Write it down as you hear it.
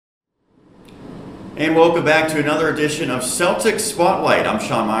And welcome back to another edition of Celtics Spotlight. I'm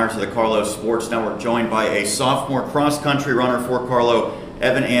Sean Meyers of the Carlow Sports Network, joined by a sophomore cross-country runner for Carlow,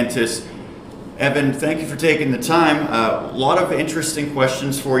 Evan Antis. Evan, thank you for taking the time. A lot of interesting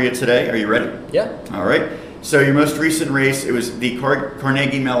questions for you today. Are you ready? Yeah. All right. So your most recent race, it was the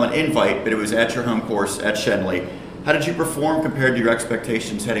Carnegie Mellon Invite, but it was at your home course at Shenley. How did you perform compared to your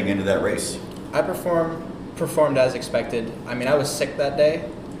expectations heading into that race? I performed as expected. I mean, I was sick that day,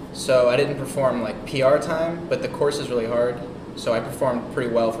 so I didn't perform like PR time, but the course is really hard, so I performed pretty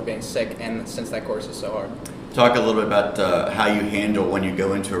well for being sick, and since that course is so hard. Talk a little bit about how you handle when you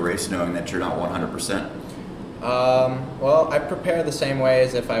go into a race knowing that you're not 100%. Well, I prepare the same way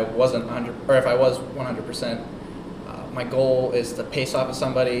as if I wasn't 100, or if I was 100%. My goal is to pace off of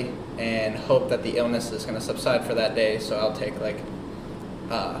somebody and hope that the illness is going to subside for that day. So I'll take like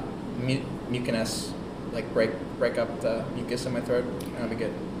mucinous, like break up the mucus in my throat, and I'll be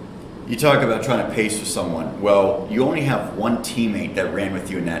good. You talk about trying to pace with someone. Well, you only have one teammate that ran with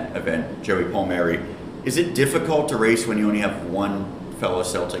you in that event, Joey Palmieri. Is it difficult to race when you only have one fellow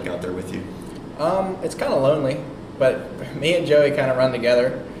Celtic out there with you? It's kind of lonely, but me and Joey kind of run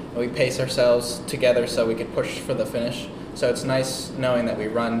together. We pace ourselves together so we could push for the finish. So it's nice knowing that we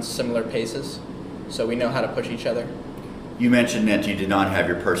run similar paces, so we know how to push each other. You mentioned that you did not have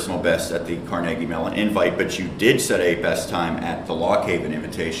your personal best at the Carnegie Mellon Invite, but you did set a best time at the Lock Haven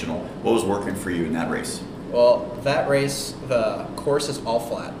Invitational. What was working for you in that race? Well, that race, the course is all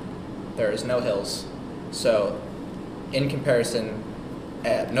flat. There is no hills. So in comparison,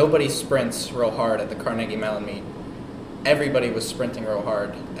 nobody sprints real hard at the Carnegie Mellon meet. Everybody was sprinting real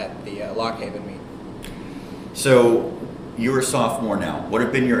hard at the Lock Haven meet. So you're a sophomore now. What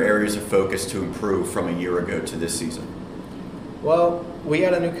have been your areas of focus to improve from a year ago to this season? Well, we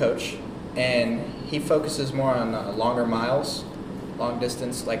got a new coach, and he focuses more on longer miles, long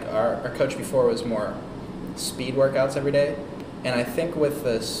distance. Like our coach before was more speed workouts every day. And I think with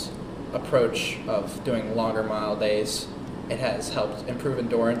this approach of doing longer mile days, it has helped improve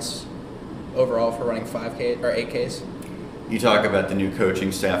endurance overall for running 5K or 8Ks. You talk about the new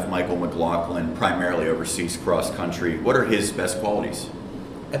coaching staff. Michael McLaughlin primarily oversees cross country. What are his best qualities?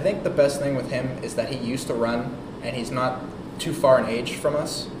 I think the best thing with him is that he used to run, and he's not too far in age from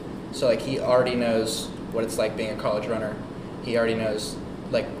us. So like he already knows what it's like being a college runner. He already knows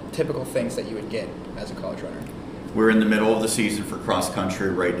like typical things that you would get as a college runner. We're in the middle of the season for cross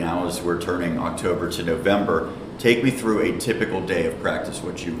country right now as we're turning October to November. Take me through a typical day of practice,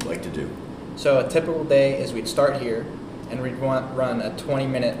 what you like to do. So a typical day is we'd start here, and we'd run a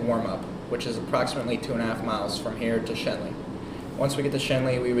 20-minute warm-up, which is approximately 2.5 miles from here to Shenley. Once we get to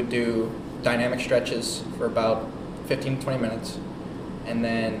Shenley, we would do dynamic stretches for about 15 to 20 minutes. And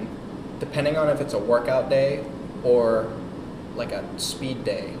then, depending on if it's a workout day or like a speed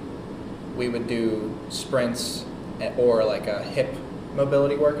day, we would do sprints or like a hip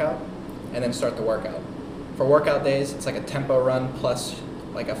mobility workout, and then start the workout. For workout days, it's like a tempo run plus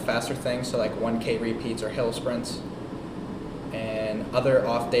like a faster thing, so like 1K repeats or hill sprints. And other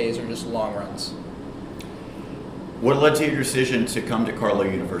off days are just long runs. What led to your decision to come to Carlow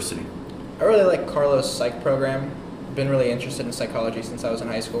University? I really like Carlow's psych program. I've been really interested in psychology since I was in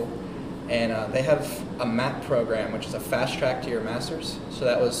high school. And they have a MAP program, which is a fast track to your master's. So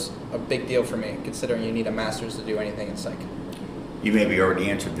that was a big deal for me, considering you need a master's to do anything in psych. You maybe already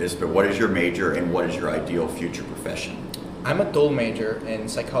answered this, but what is your major and what is your ideal future profession? I'm a dual major in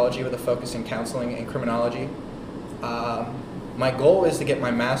psychology with a focus in counseling and criminology. My goal is to get my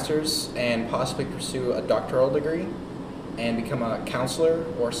master's and possibly pursue a doctoral degree and become a counselor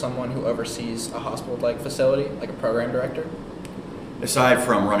or someone who oversees a hospital-like facility, like a program director. Aside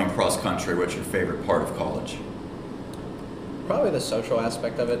from running cross country, what's your favorite part of college? Probably the social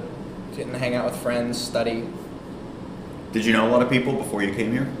aspect of it, getting to hang out with friends, study. Did you know a lot of people before you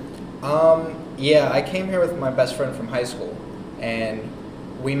came here? Yeah, I came here with my best friend from high school, and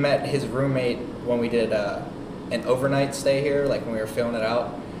we met his roommate when we did an overnight stay here, like when we were filling it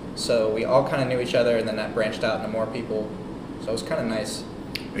out. So we all kind of knew each other, and then that branched out into more people. So it was kind of nice.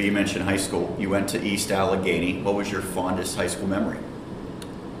 You mentioned high school. You went to East Allegheny. What was your fondest high school memory?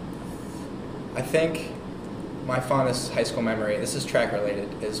 I think my fondest high school memory, this is track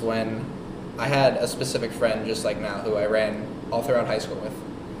related, is when I had a specific friend just like now who I ran all throughout high school with.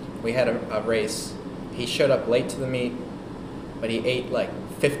 We had a race. He showed up late to the meet, but he ate like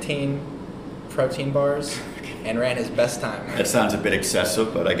 15 protein bars and ran his best time. That sounds a bit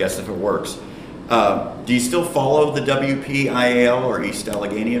excessive, but I guess if it works. Do you still follow the WPIAL or East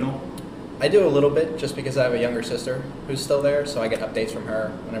Allegheny at all? I do a little bit just because I have a younger sister who's still there, so I get updates from her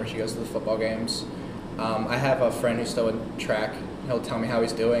whenever she goes to the football games. I have a friend who's still in track. He'll tell me how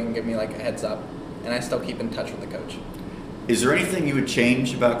he's doing and give me like a heads up. and I still keep in touch with the coach. Is there anything you would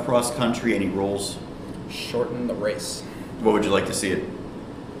change about cross country? Any rules? Shorten the race. What would you like to see it?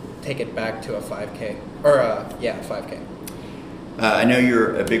 Take it back to a 5K. Or, 5K. I know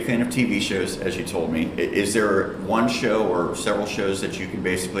you're a big fan of TV shows, as you told me. Is there one show or several shows that you can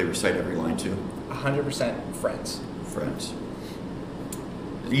basically recite every line to? 100% Friends. Friends.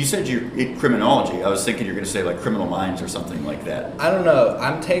 You said you in criminology. I was thinking you're going to say like Criminal Minds or something like that. I don't know.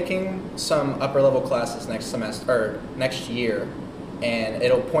 I'm taking some upper level classes next year, and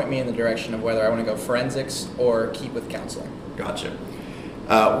it'll point me in the direction of whether I want to go forensics or keep with counseling. Gotcha.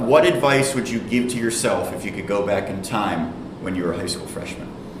 What advice would you give to yourself if you could go back in time when you were a high school freshman?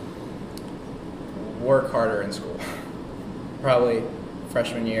 Work harder in school. Probably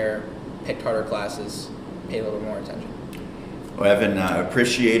freshman year, picked harder classes, pay a little more attention. Well, Evan,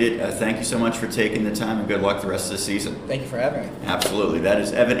 appreciate it. Thank you so much for taking the time, and good luck the rest of the season. Thank you for having me. Absolutely. That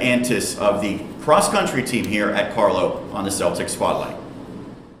is Evan Antis of the cross-country team here at Carlow on the Celtics Spotlight.